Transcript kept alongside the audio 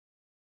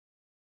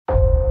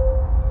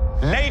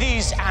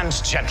Ladies and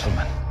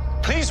gentlemen,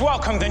 please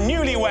welcome the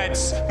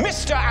newlyweds,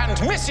 Mr. and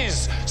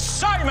Mrs.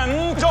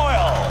 Simon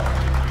Doyle.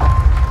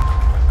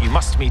 You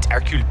must meet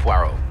Hercule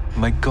Poirot.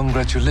 My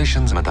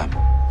congratulations, madame.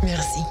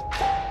 Merci.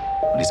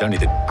 Well, he's only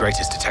the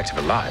greatest detective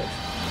alive.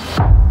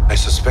 I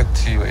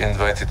suspect you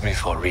invited me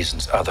for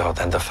reasons other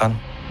than the fun.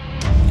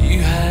 You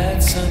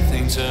had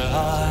something to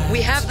hide.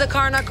 We have the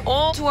Karnak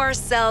all to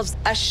ourselves,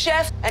 a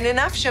chef and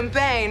enough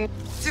champagne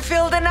to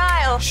fill the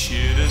Nile.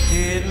 Should have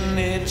hidden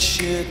it,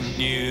 shouldn't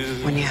you?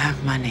 When you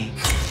have money,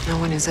 no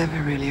one is ever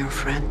really your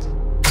friend.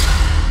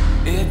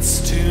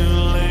 It's too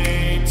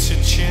late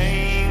to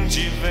change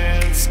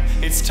events.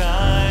 It's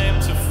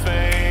time to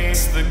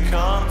face the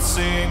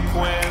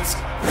consequence.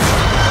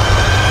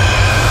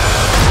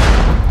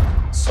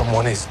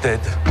 Someone is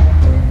dead.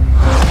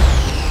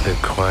 The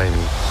crime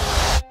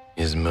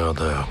is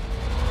murder.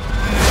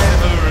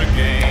 Never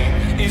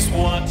again is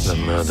what The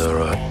you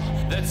murderer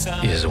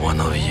saw. is one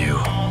of you.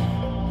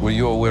 Were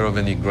you aware of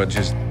any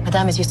grudges?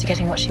 Madame is used to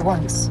getting what she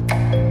wants.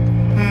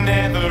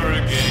 Never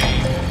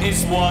again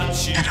is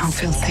what you I don't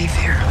feel safe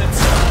here. the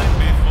time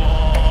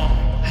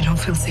before. I don't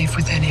feel safe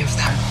with any of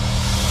them.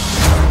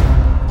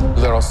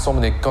 There are so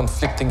many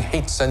conflicting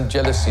hates and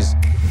jealousies.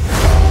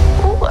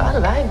 Oh, I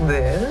like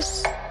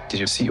this. Did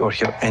you see or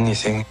hear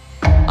anything?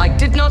 I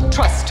did not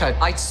trust her.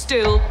 I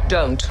still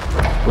don't.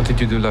 What did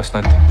you do last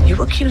night?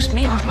 You accused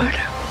me of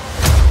murder.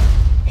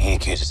 He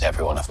accuses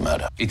everyone of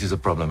murder. It is a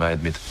problem, I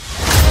admit.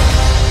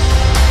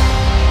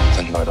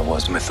 The murder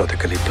was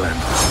methodically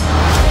planned.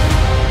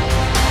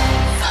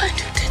 Find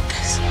who did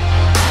this.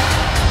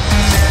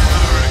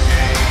 Never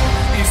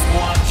again is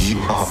what You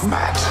are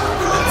mad.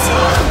 the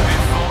time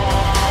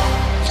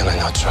before. Can I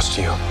not trust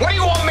you? What do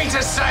you want me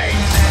to say?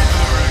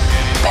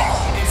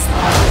 Is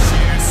what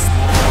you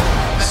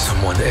swore.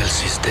 Someone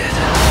else is dead.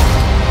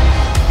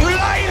 You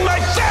lie in my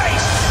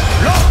face!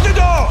 Lock the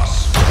doors!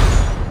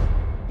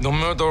 The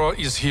murderer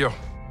is here.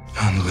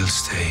 And will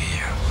stay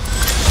here.